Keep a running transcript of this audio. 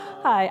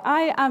Hi,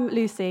 I am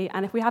Lucy,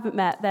 and if we haven't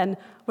met, then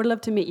would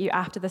love to meet you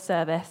after the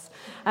service.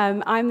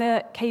 I'm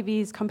the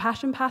KB's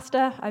Compassion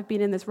Pastor. I've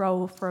been in this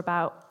role for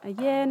about a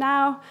year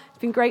now. It's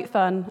been great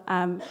fun.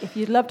 If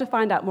you'd love to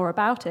find out more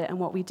about it and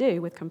what we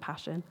do with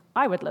Compassion,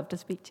 I would love to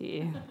speak to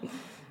you.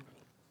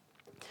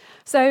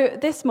 So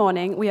this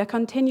morning, we are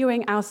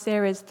continuing our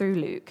series through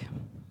Luke.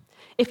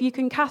 If you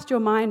can cast your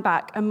mind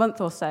back a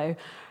month or so,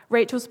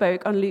 Rachel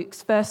spoke on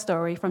Luke's first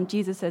story from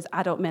Jesus'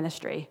 adult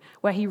ministry,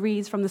 where he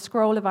reads from the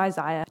scroll of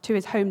Isaiah to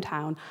his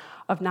hometown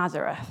of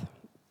Nazareth.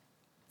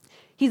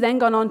 He's then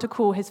gone on to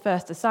call his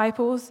first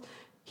disciples.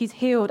 He's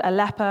healed a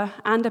leper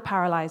and a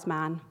paralyzed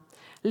man,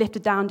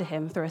 lifted down to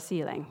him through a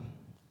ceiling.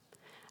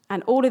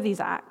 And all of these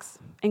acts,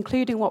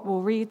 including what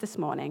we'll read this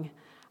morning,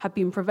 have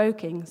been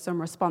provoking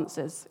some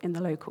responses in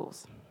the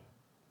locals.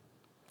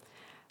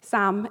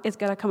 Sam is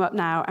going to come up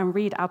now and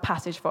read our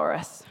passage for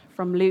us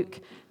from Luke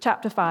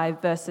chapter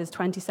 5, verses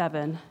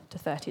 27 to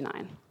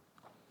 39.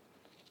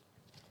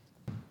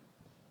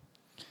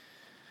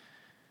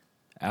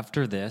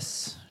 After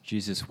this,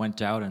 Jesus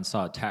went out and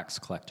saw a tax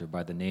collector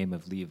by the name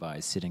of Levi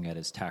sitting at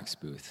his tax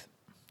booth.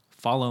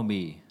 "Follow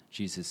me,"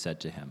 Jesus said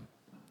to him.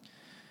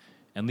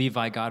 And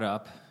Levi got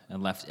up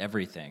and left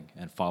everything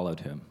and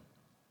followed him.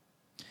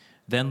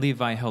 Then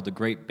Levi held a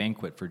great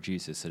banquet for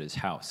Jesus at his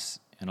house,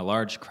 and a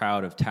large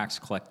crowd of tax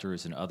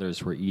collectors and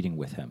others were eating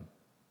with him.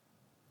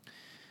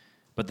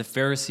 But the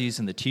Pharisees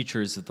and the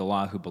teachers of the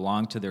law who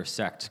belonged to their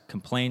sect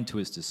complained to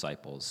his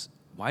disciples,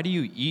 "Why do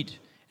you eat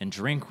and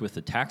drink with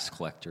the tax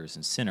collectors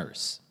and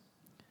sinners?"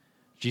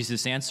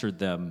 Jesus answered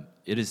them,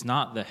 "It is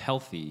not the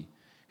healthy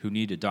who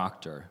need a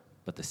doctor,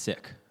 but the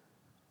sick.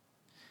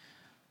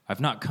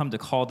 I've not come to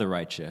call the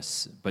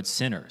righteous, but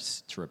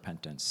sinners to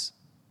repentance."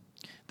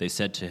 They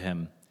said to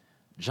him,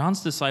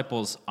 "John's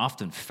disciples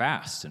often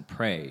fast and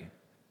pray,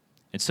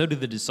 and so do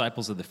the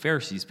disciples of the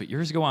Pharisees, but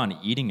yours go on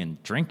eating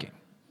and drinking."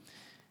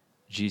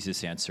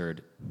 Jesus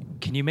answered,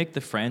 "Can you make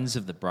the friends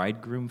of the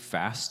bridegroom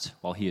fast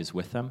while he is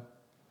with them?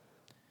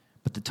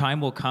 But the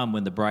time will come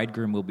when the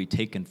bridegroom will be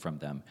taken from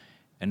them,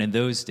 and in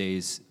those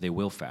days they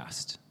will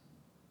fast."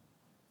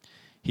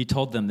 He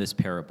told them this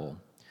parable: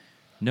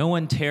 "No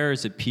one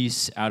tears a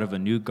piece out of a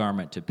new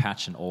garment to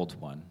patch an old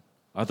one.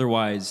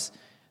 Otherwise,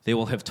 they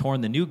will have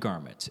torn the new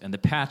garment, and the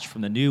patch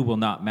from the new will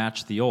not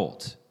match the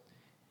old.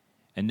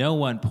 And no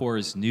one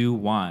pours new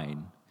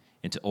wine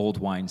into old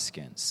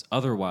wineskins.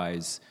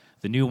 Otherwise,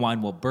 the new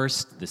wine will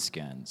burst the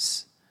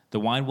skins. The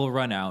wine will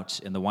run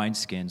out, and the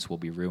wineskins will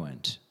be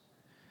ruined.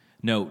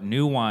 No,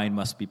 new wine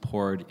must be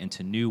poured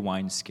into new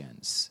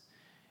wineskins.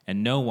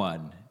 And no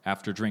one,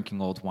 after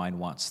drinking old wine,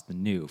 wants the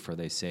new, for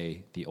they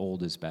say, the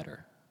old is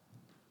better."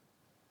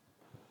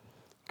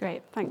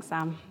 Great, thanks,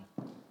 Sam.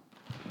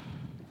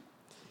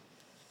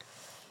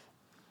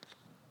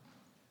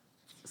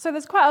 So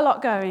there's quite a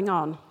lot going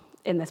on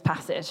in this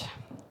passage.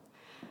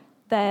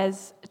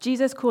 There's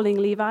Jesus calling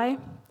Levi,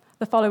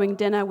 the following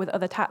dinner with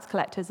other tax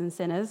collectors and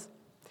sinners,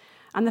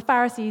 and the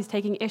Pharisees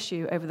taking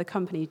issue over the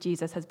company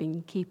Jesus has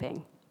been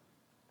keeping.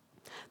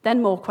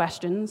 Then more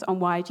questions on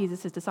why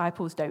Jesus'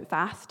 disciples don't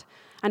fast,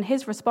 and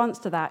his response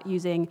to that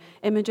using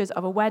images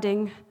of a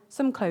wedding,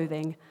 some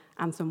clothing,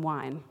 and some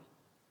wine.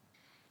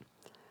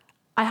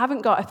 I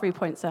haven't got a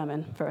 3-point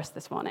sermon for us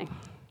this morning.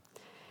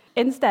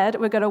 Instead,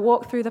 we're going to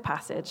walk through the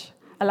passage,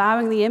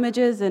 allowing the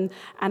images and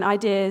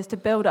ideas to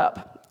build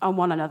up on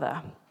one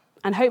another.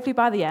 And hopefully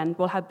by the end,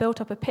 we'll have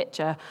built up a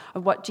picture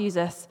of what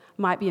Jesus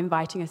might be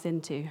inviting us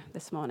into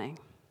this morning.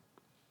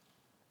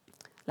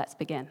 Let's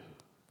begin.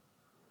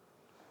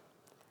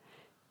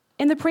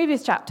 In the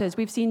previous chapters,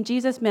 we've seen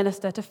Jesus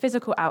minister to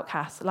physical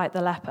outcasts like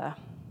the leper.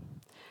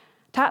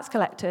 Tax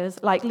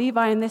collectors, like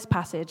Levi in this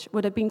passage,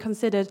 would have been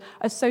considered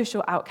a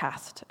social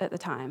outcast at the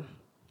time.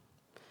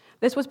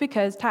 This was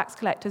because tax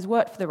collectors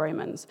worked for the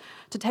Romans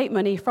to take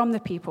money from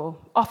the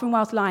people, often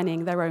whilst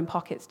lining their own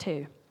pockets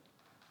too.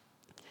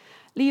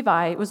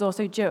 Levi was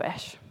also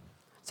Jewish,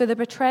 so the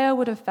betrayal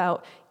would have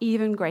felt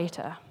even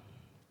greater.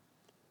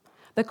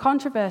 The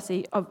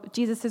controversy of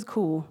Jesus'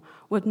 call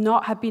would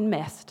not have been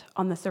missed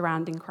on the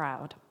surrounding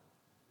crowd.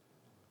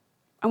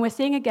 And we're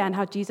seeing again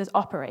how Jesus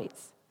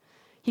operates.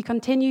 He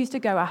continues to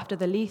go after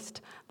the least,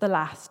 the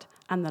last,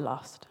 and the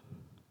lost.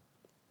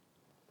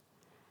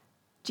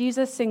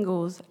 Jesus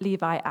singles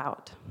Levi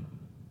out.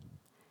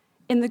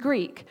 In the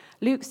Greek,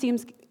 Luke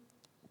seems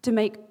to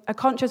make a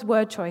conscious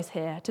word choice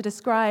here to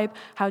describe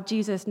how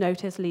Jesus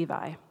noticed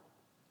Levi.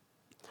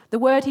 The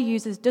word he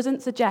uses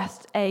doesn't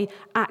suggest an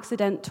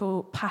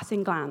accidental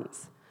passing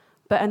glance,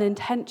 but an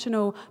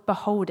intentional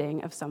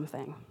beholding of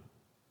something.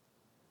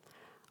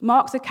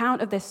 Mark's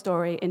account of this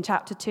story in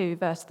chapter 2,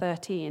 verse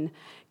 13,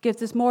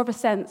 gives us more of a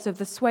sense of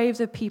the swathes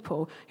of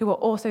people who are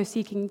also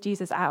seeking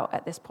Jesus out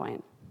at this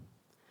point.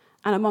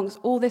 And amongst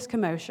all this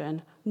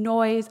commotion,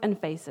 noise, and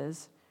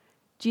faces,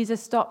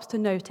 Jesus stops to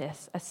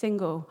notice a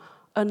single,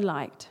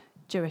 unliked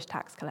Jewish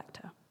tax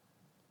collector.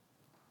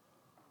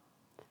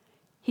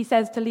 He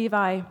says to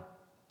Levi,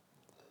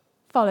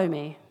 "Follow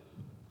me."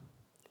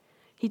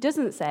 He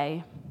doesn't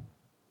say,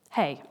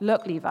 "Hey,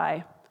 look,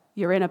 Levi,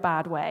 you're in a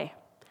bad way.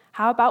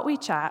 How about we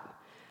chat,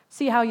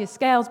 see how your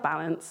scales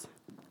balance,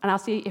 and I'll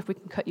see if we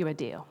can cut you a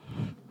deal.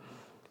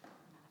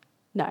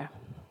 No.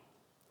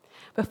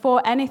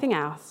 Before anything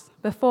else,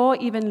 before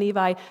even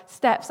Levi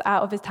steps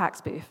out of his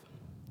tax booth,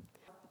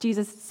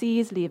 Jesus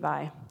sees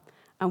Levi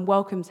and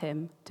welcomes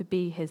him to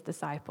be his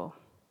disciple.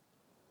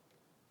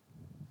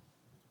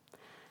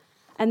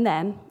 And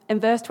then, in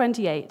verse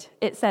 28,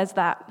 it says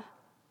that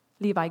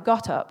Levi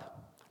got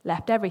up,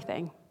 left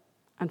everything,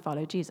 and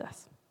followed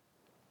Jesus.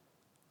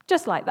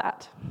 Just like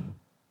that.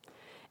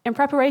 In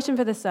preparation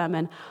for this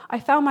sermon, I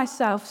found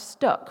myself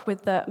stuck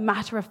with the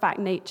matter-of-fact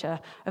nature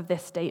of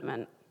this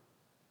statement.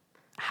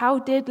 How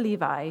did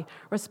Levi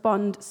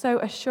respond so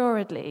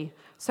assuredly,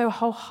 so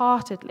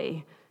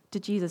wholeheartedly to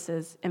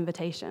Jesus'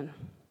 invitation?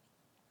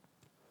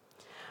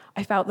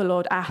 I felt the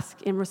Lord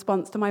ask in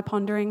response to my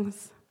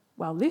ponderings,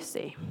 well,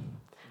 Lucy,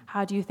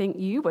 how do you think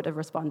you would have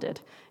responded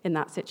in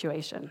that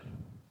situation?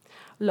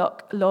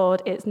 Look,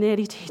 Lord, it's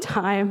nearly tea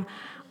time.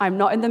 I'm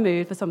not in the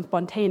mood for some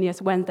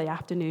spontaneous Wednesday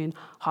afternoon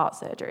heart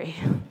surgery.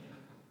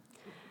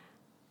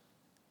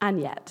 And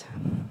yet,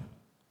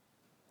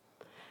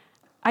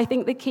 I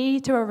think the key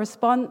to a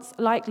response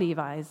like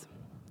Levi's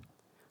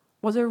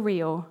was a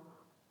real,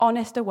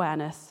 honest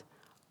awareness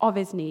of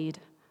his need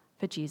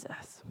for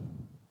Jesus.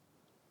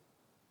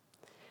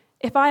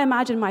 If I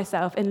imagine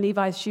myself in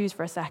Levi's shoes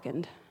for a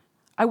second,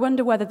 I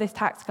wonder whether this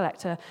tax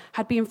collector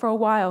had been for a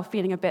while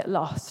feeling a bit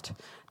lost,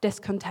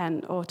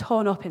 discontent, or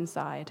torn up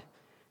inside.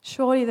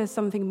 Surely there's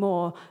something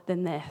more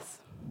than this.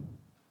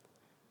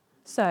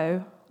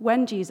 So,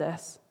 when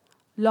Jesus,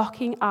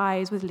 locking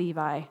eyes with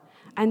Levi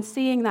and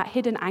seeing that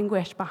hidden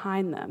anguish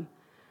behind them,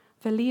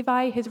 for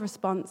Levi, his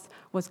response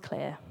was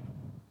clear.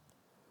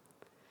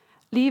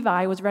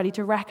 Levi was ready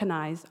to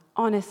recognize,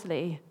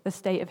 honestly, the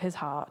state of his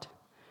heart,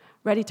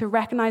 ready to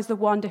recognize the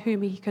one to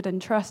whom he could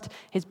entrust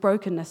his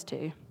brokenness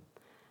to,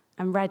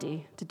 and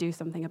ready to do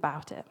something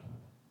about it.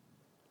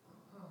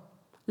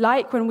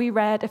 Like when we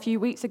read a few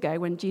weeks ago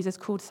when Jesus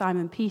called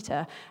Simon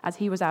Peter as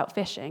he was out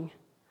fishing,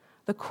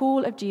 the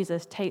call of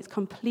Jesus takes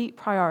complete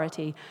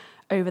priority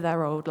over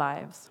their old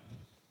lives.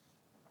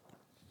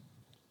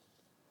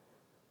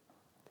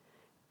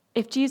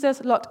 If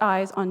Jesus locked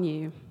eyes on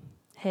you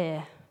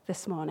here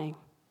this morning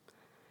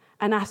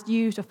and asked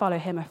you to follow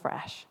him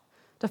afresh,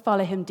 to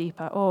follow him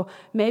deeper, or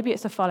maybe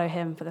it's to follow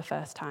him for the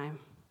first time,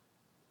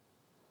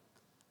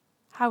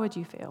 how would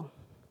you feel?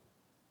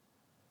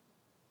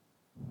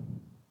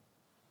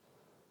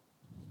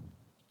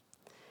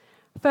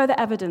 Further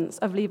evidence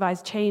of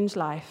Levi's changed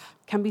life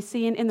can be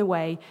seen in the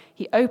way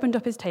he opened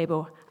up his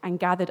table and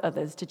gathered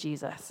others to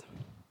Jesus.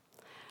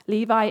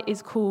 Levi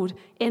is called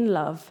in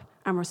love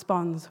and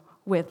responds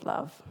with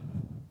love.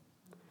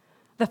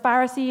 The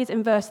Pharisees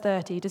in verse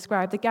 30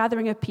 describe the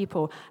gathering of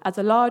people as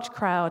a large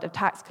crowd of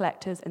tax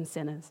collectors and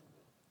sinners.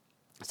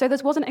 So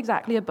this wasn't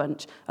exactly a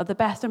bunch of the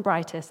best and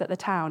brightest that the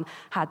town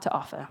had to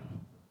offer.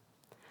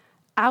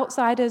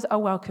 Outsiders are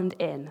welcomed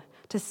in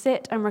to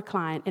sit and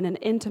recline in an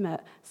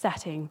intimate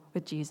setting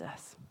with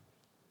Jesus.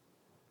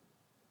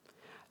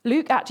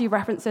 Luke actually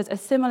references a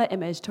similar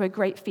image to a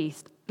great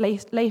feast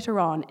later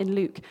on in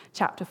Luke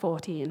chapter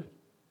 14.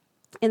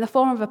 In the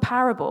form of a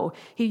parable,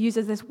 he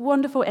uses this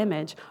wonderful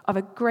image of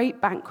a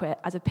great banquet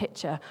as a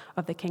picture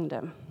of the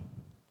kingdom.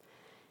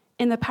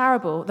 In the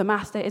parable, the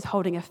master is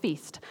holding a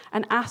feast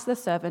and asks the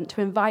servant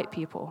to invite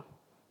people,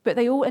 but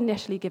they all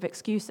initially give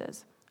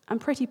excuses,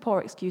 and pretty poor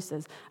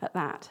excuses at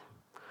that.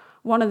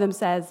 One of them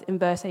says in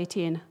verse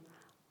 18,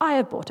 I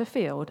have bought a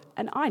field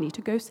and I need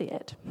to go see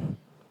it.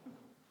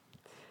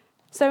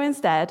 So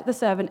instead, the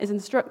servant is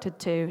instructed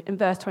to, in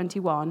verse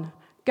 21,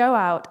 go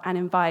out and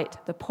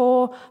invite the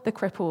poor, the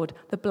crippled,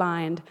 the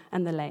blind,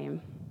 and the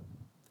lame.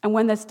 And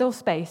when there's still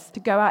space, to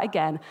go out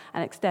again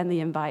and extend the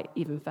invite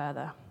even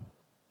further.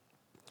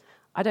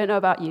 I don't know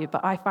about you,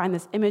 but I find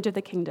this image of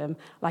the kingdom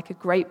like a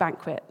great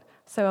banquet,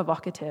 so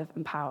evocative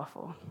and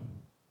powerful.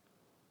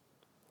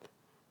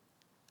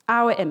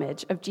 Our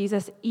image of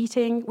Jesus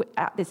eating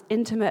at this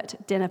intimate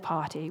dinner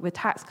party with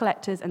tax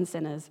collectors and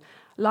sinners,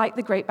 like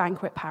the great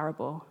banquet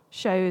parable,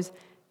 shows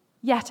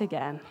yet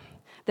again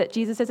that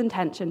Jesus'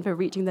 intention for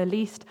reaching the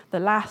least, the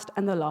last,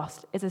 and the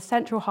lost is a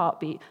central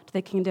heartbeat to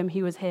the kingdom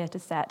he was here to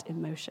set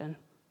in motion.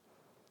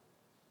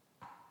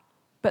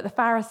 But the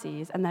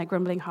Pharisees and their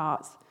grumbling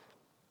hearts,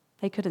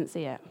 they couldn't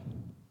see it.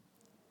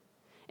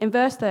 In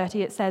verse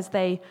 30, it says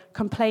they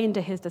complained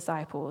to his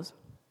disciples,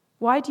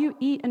 why do you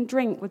eat and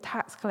drink with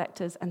tax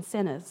collectors and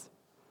sinners?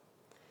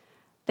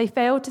 They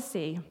failed to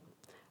see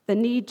the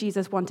need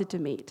Jesus wanted to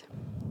meet,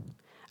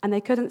 and they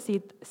couldn't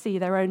see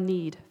their own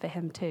need for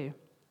him too.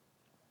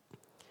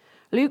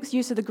 Luke's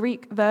use of the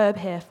Greek verb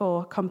here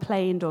for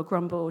complained or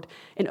grumbled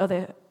in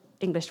other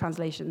English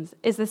translations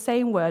is the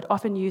same word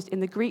often used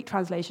in the Greek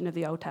translation of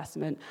the Old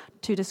Testament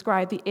to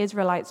describe the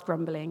Israelites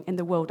grumbling in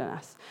the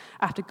wilderness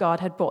after God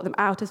had brought them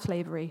out of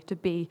slavery to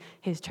be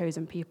his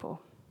chosen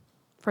people.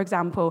 For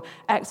example,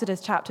 Exodus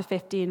chapter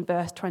 15,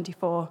 verse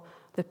 24,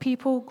 the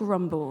people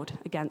grumbled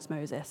against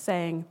Moses,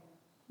 saying,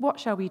 what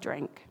shall we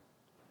drink?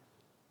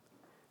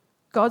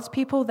 God's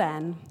people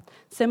then,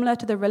 similar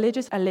to the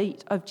religious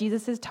elite of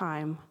Jesus'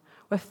 time,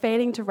 were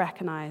failing to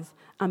recognize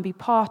and be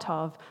part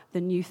of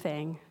the new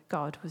thing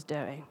God was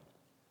doing.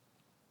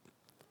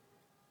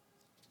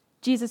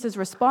 Jesus'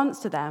 response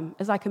to them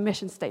is like a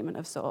mission statement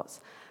of sorts,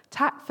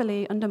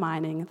 tactfully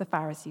undermining the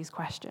Pharisees'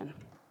 question.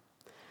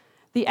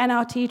 The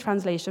NLT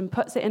translation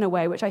puts it in a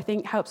way which I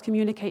think helps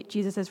communicate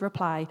Jesus'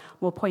 reply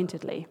more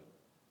pointedly.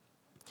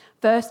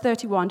 Verse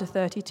 31 to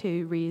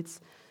 32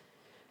 reads,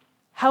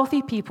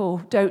 "Healthy people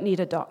don't need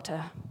a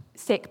doctor,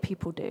 sick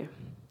people do.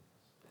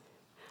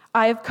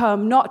 I have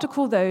come not to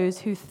call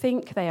those who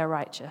think they are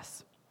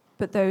righteous,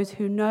 but those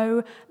who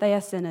know they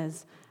are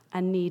sinners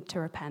and need to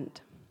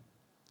repent."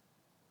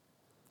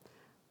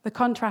 The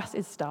contrast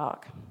is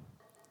stark.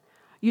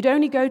 You'd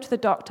only go to the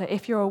doctor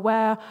if you're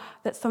aware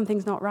that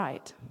something's not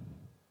right.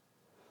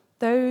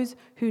 Those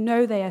who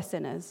know they are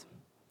sinners,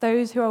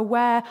 those who are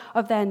aware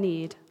of their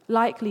need,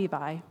 like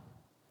Levi,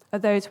 are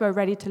those who are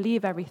ready to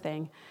leave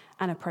everything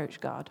and approach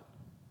God.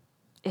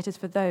 It is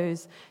for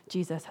those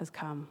Jesus has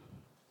come.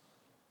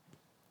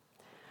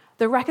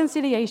 The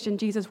reconciliation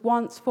Jesus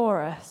wants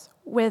for us,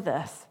 with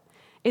us,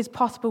 is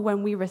possible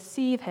when we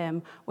receive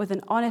him with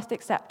an honest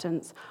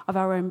acceptance of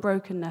our own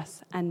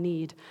brokenness and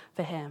need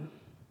for him.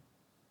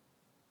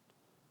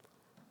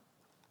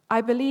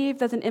 I believe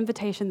there's an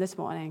invitation this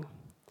morning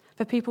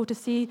for people to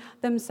see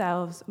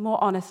themselves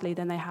more honestly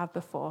than they have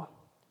before,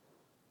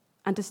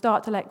 and to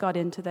start to let God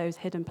into those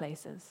hidden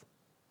places.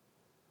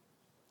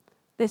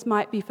 This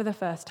might be for the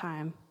first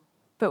time,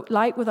 but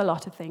like with a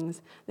lot of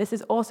things, this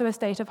is also a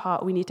state of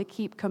heart we need to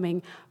keep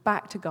coming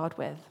back to God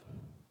with,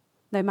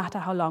 no matter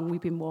how long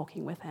we've been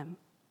walking with him.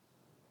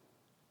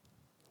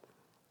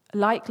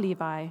 Like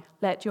Levi,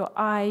 let your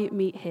eye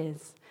meet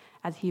his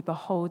as he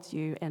beholds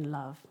you in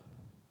love.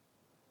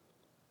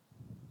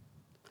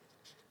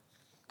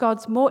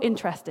 God's more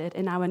interested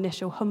in our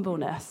initial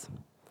humbleness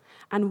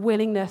and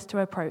willingness to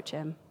approach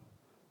him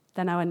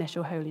than our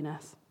initial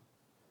holiness.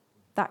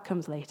 That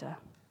comes later.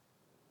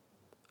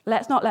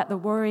 Let's not let the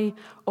worry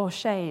or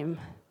shame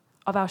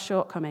of our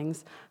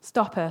shortcomings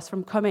stop us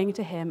from coming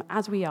to him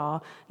as we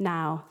are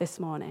now this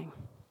morning.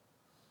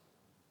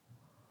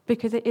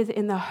 Because it is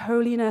in the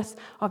holiness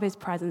of his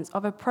presence,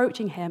 of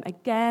approaching him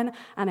again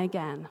and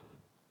again,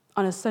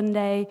 on a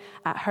Sunday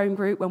at home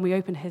group when we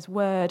open his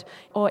word,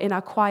 or in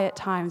our quiet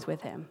times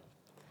with him,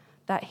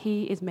 that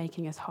he is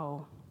making us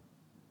whole.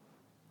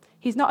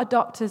 He's not a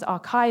doctor's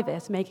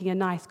archivist making a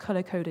nice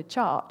color-coded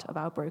chart of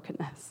our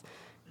brokenness.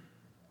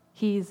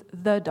 He's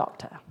the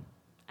doctor,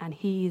 and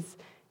he's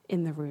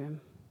in the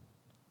room.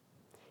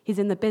 He's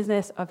in the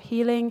business of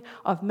healing,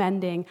 of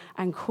mending,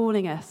 and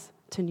calling us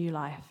to new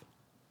life.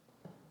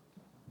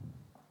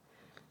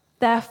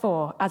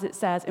 Therefore, as it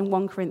says in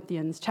 1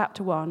 Corinthians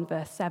chapter 1,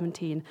 verse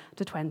 17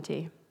 to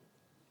 20,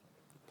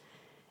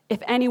 if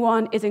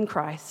anyone is in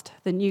Christ,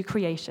 the new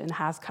creation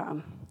has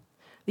come.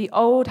 The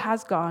old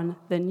has gone,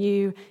 the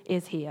new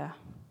is here.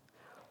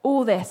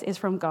 All this is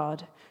from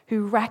God,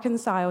 who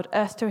reconciled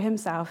us to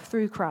himself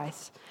through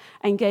Christ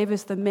and gave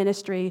us the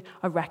ministry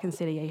of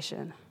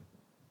reconciliation.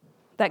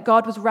 That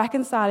God was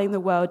reconciling the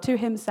world to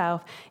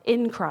himself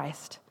in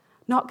Christ,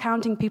 not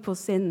counting people's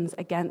sins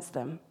against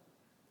them.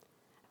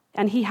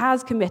 And he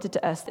has committed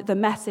to us the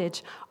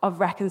message of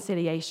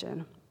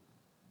reconciliation.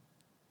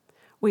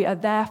 We are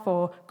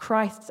therefore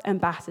Christ's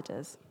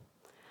ambassadors,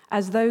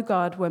 as though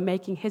God were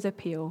making his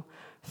appeal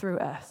through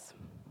us.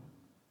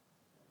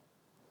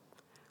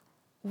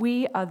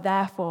 We are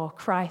therefore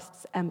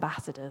Christ's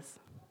ambassadors.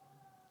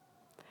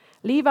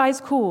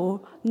 Levi's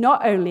call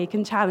not only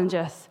can challenge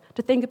us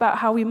to think about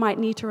how we might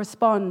need to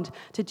respond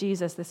to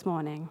Jesus this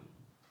morning,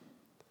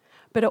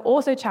 but it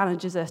also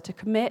challenges us to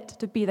commit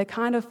to be the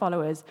kind of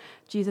followers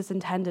Jesus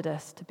intended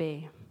us to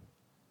be.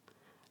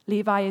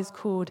 Levi is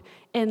called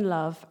in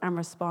love and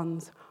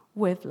responds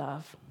with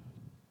love.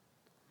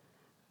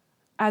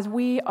 As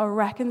we are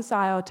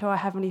reconciled to our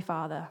Heavenly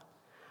Father,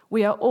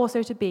 we are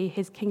also to be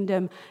his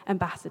kingdom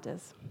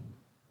ambassadors,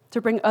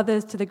 to bring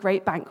others to the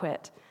great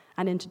banquet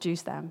and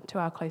introduce them to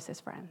our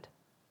closest friend.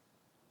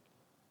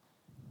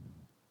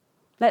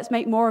 Let's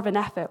make more of an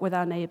effort with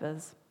our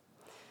neighbors.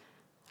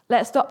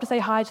 Let's stop to say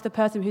hi to the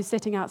person who's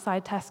sitting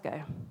outside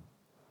Tesco.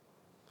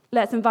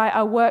 Let's invite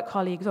our work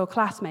colleagues or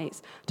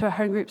classmates to a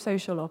home group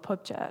social or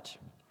pub church.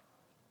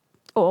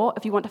 Or,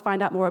 if you want to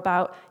find out more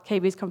about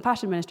KB's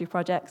Compassion Ministry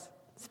projects,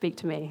 speak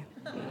to me.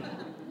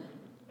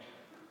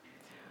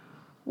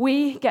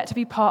 We get to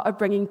be part of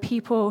bringing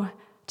people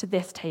to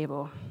this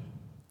table,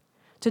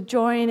 to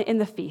join in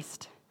the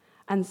feast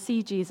and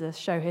see Jesus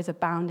show his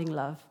abounding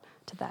love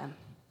to them.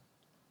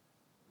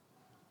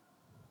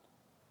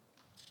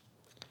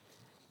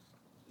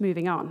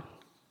 Moving on.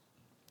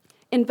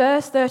 In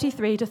verse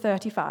 33 to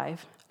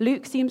 35,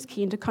 Luke seems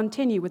keen to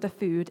continue with the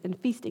food and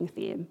feasting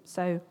theme,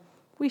 so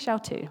we shall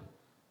too.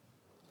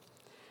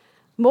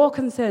 More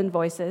concerned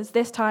voices,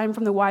 this time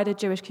from the wider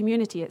Jewish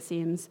community, it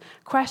seems,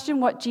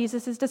 question what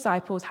Jesus'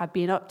 disciples had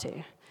been up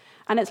to.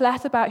 And it's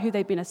less about who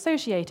they've been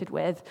associated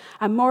with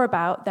and more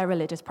about their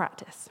religious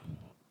practice.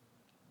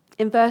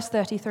 In verse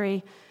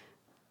 33,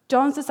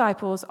 John's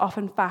disciples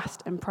often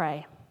fast and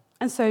pray,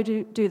 and so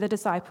do the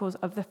disciples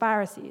of the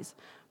Pharisees.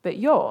 But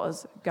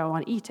yours go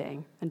on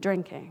eating and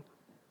drinking.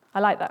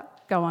 I like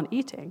that. Go on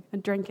eating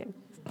and drinking.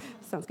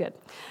 Sounds good.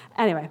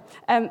 Anyway,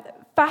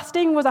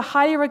 fasting was a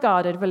highly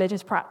regarded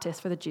religious practice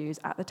for the Jews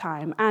at the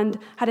time and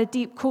had a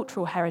deep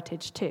cultural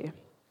heritage too.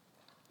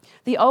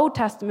 The Old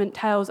Testament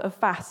tells of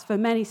fasts for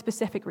many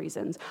specific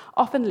reasons,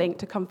 often linked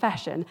to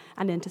confession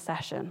and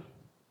intercession.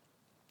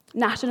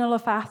 National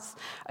fasts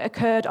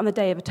occurred on the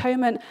Day of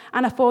Atonement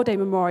and a 4-day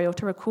memorial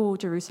to recall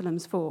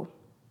Jerusalem's fall.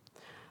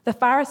 The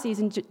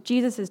Pharisees in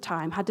Jesus'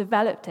 time had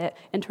developed it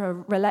into a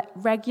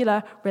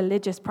regular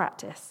religious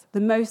practice, the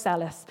most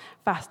zealous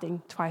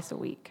fasting twice a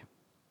week.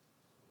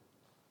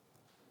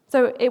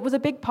 So it was a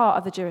big part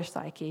of the Jewish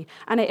psyche,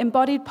 and it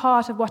embodied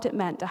part of what it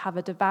meant to have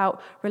a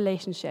devout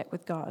relationship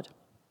with God.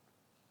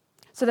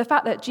 So the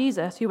fact that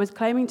Jesus, who was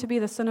claiming to be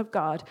the Son of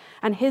God,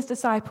 and his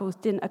disciples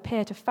didn't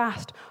appear to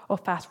fast or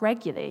fast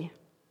regularly,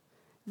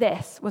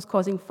 this was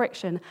causing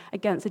friction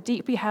against a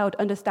deeply held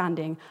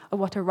understanding of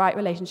what a right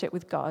relationship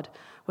with God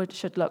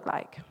should look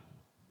like.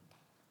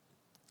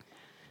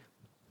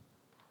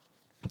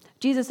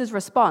 Jesus'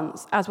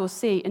 response, as we'll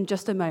see in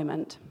just a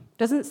moment,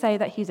 doesn't say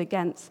that he's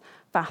against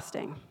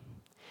fasting.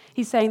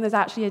 He's saying there's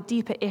actually a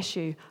deeper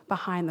issue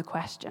behind the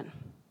question.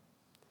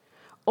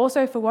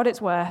 Also, for what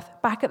it's worth,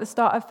 back at the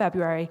start of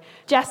February,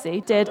 Jesse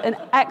did an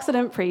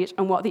excellent preach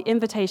on what the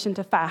invitation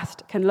to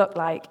fast can look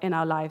like in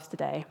our lives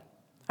today.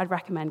 I'd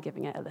recommend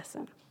giving it a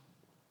listen.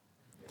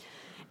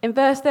 In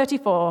verse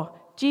 34,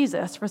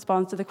 Jesus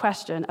responds to the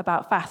question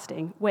about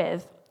fasting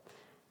with,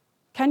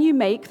 "Can you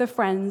make the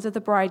friends of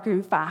the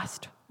bridegroom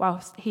fast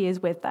whilst he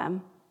is with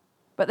them?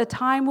 But the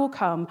time will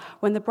come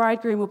when the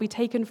bridegroom will be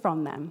taken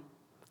from them,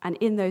 and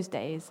in those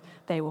days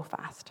they will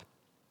fast."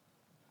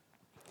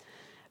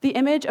 The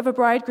image of a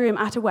bridegroom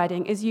at a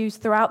wedding is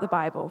used throughout the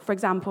Bible, for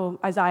example,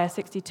 Isaiah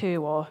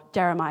 62 or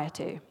Jeremiah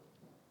 2.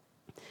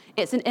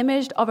 It's an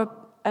image of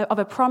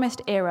a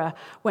promised era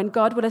when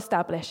God would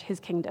establish his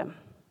kingdom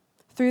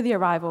through the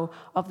arrival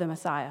of the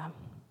Messiah.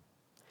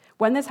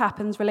 When this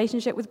happens,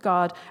 relationship with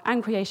God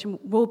and creation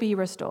will be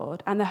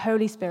restored and the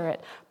Holy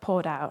Spirit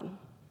poured out.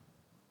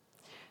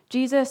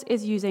 Jesus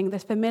is using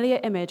this familiar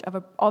image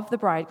of the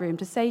bridegroom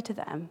to say to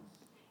them,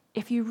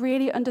 if you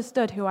really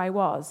understood who I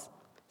was,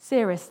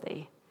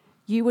 seriously,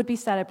 you would be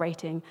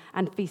celebrating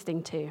and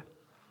feasting too.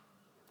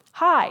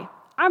 Hi,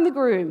 I'm the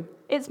groom.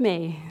 It's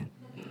me.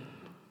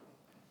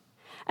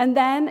 And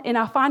then in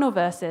our final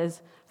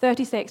verses,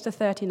 36 to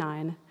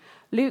 39,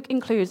 Luke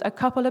includes a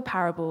couple of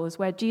parables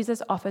where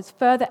Jesus offers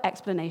further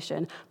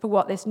explanation for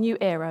what this new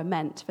era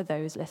meant for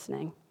those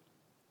listening.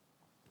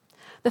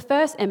 The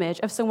first image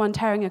of someone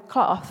tearing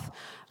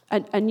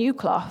a new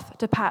cloth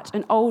to patch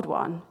an old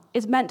one,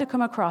 is meant to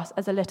come across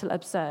as a little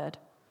absurd.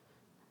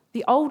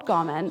 The old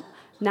garment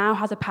now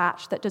has a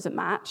patch that doesn't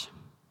match,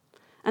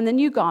 and the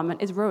new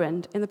garment is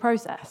ruined in the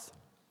process.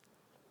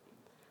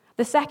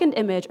 The second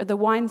image of the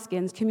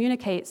wineskins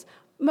communicates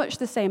much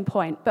the same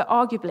point, but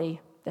arguably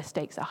the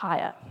stakes are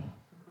higher.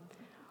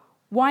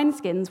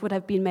 Wineskins would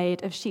have been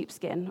made of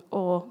sheepskin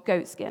or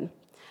goatskin,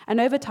 and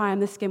over time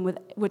the skin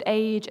would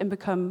age and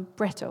become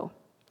brittle.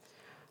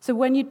 So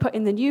when you'd put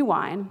in the new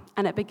wine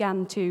and it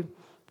began to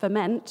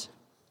ferment,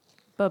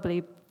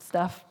 bubbly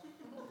stuff,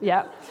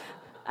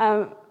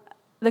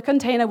 the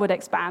container would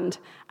expand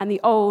and the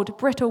old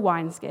brittle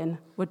wineskin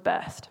would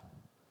burst.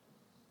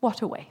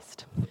 What a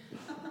waste.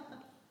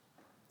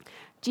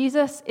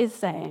 Jesus is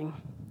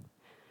saying,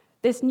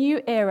 this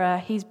new era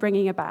he's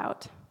bringing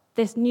about,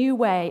 this new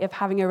way of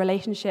having a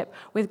relationship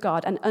with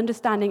God and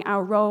understanding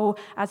our role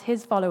as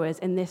his followers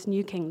in this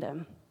new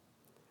kingdom,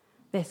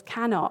 this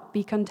cannot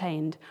be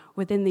contained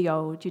within the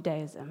old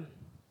Judaism.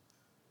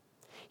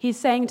 He's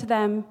saying to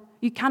them,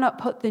 you cannot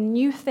put the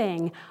new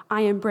thing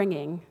I am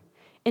bringing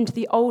into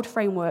the old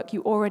framework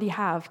you already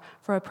have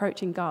for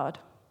approaching God.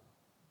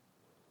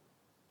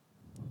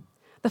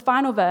 The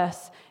final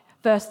verse,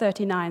 verse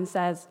 39,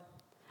 says,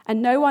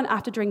 "And no one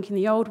after drinking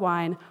the old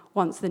wine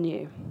wants the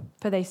new,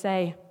 for they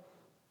say,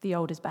 the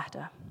old is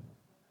better."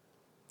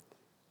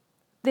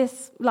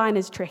 This line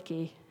is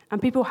tricky,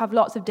 and people have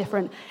lots of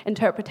different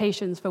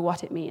interpretations for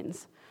what it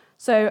means.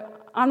 So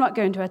I'm not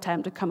going to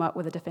attempt to come up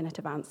with a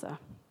definitive answer.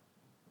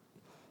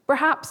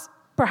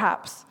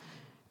 Perhaps,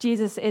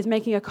 Jesus is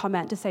making a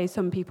comment to say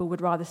some people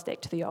would rather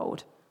stick to the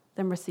old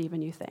than receive a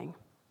new thing.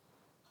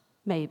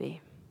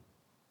 Maybe.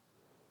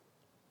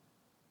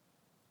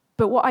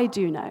 But what I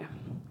do know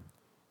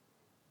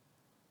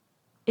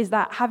is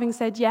that having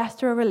said yes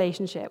to a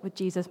relationship with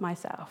Jesus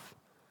myself,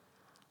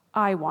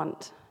 I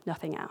want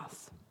nothing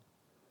else.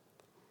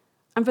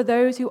 And for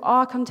those who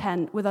are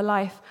content with a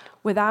life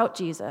without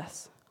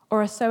Jesus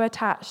or are so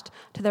attached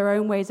to their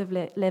own ways of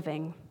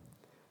living,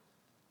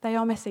 they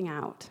are missing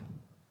out.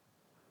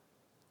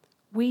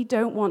 We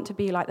don't want to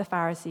be like the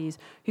Pharisees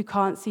who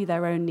can't see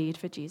their own need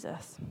for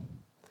Jesus.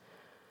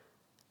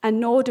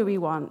 And nor do we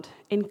want,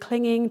 in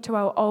clinging to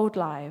our old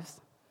lives,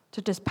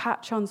 to just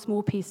patch on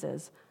small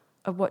pieces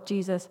of what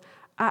Jesus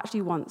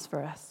actually wants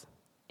for us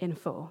in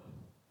full.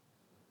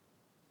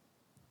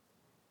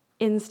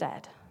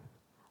 Instead,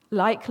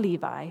 like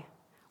Levi,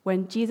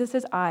 when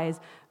Jesus' eyes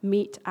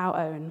meet our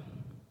own,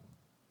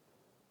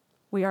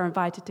 we are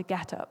invited to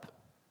get up,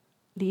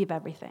 leave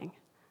everything,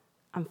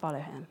 and follow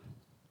him.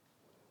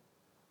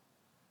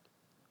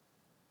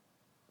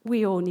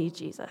 We all need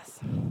Jesus.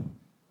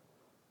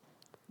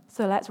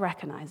 So let's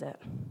recognize it.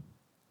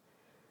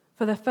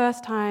 For the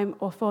first time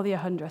or for the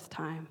 100th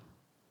time,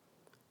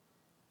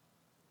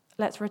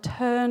 let's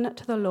return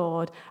to the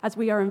Lord as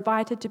we are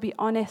invited to be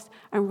honest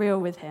and real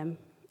with him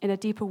in a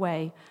deeper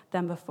way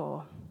than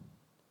before.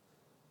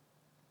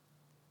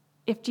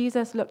 If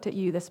Jesus looked at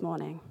you this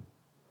morning,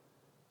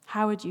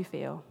 how would you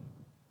feel?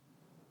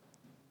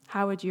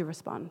 How would you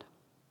respond?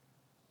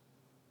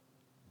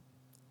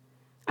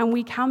 And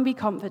we can be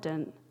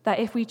confident that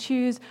if we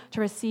choose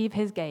to receive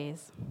his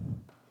gaze,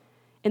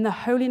 in the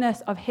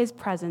holiness of his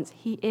presence,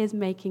 he is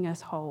making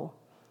us whole.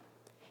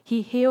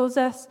 He heals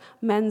us,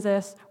 mends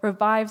us,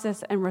 revives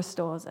us, and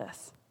restores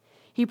us.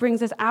 He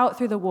brings us out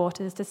through the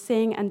waters to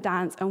sing and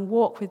dance and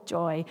walk with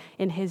joy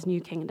in his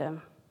new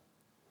kingdom.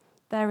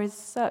 There is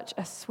such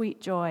a sweet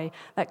joy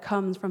that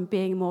comes from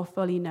being more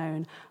fully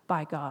known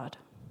by God.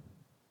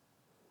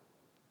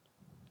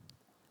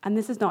 And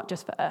this is not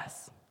just for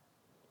us.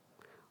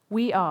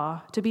 We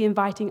are to be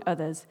inviting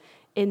others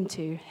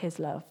into his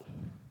love.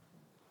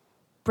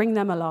 Bring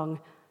them along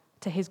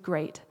to his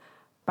great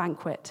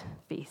banquet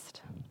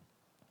feast.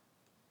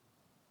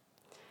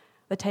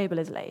 The table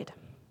is laid.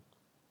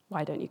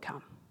 Why don't you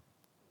come?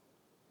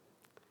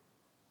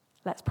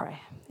 Let's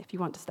pray, if you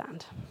want to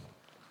stand.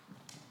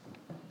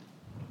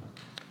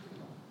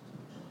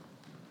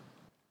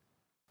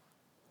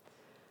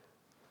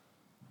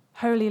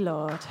 Holy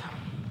Lord,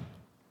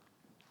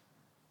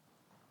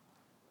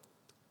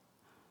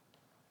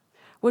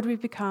 would we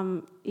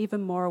become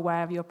even more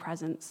aware of your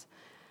presence,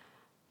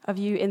 of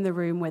you in the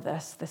room with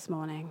us this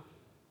morning?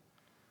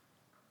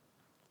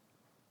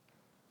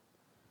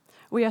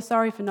 We are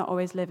sorry for not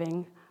always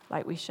living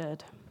like we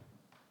should.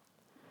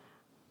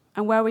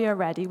 And where we are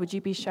ready, would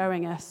you be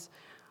showing us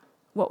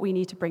what we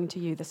need to bring to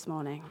you this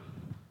morning?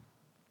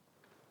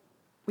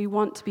 We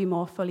want to be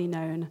more fully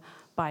known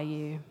by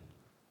you.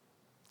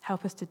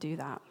 Help us to do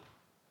that.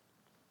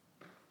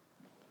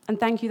 And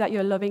thank you that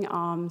your loving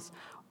arms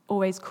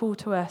always call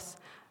to us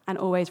and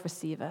always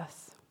receive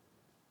us.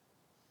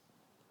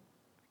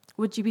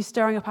 Would you be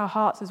stirring up our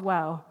hearts as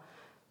well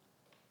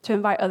to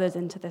invite others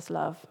into this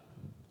love?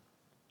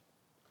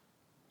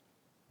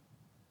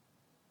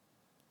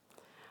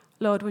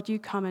 Lord, would you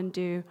come and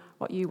do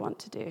what you want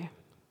to do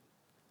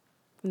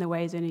in the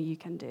ways only you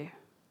can do?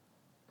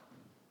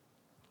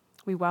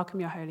 We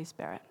welcome your Holy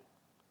Spirit.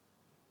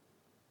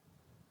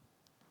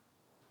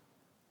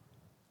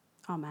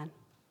 Amen.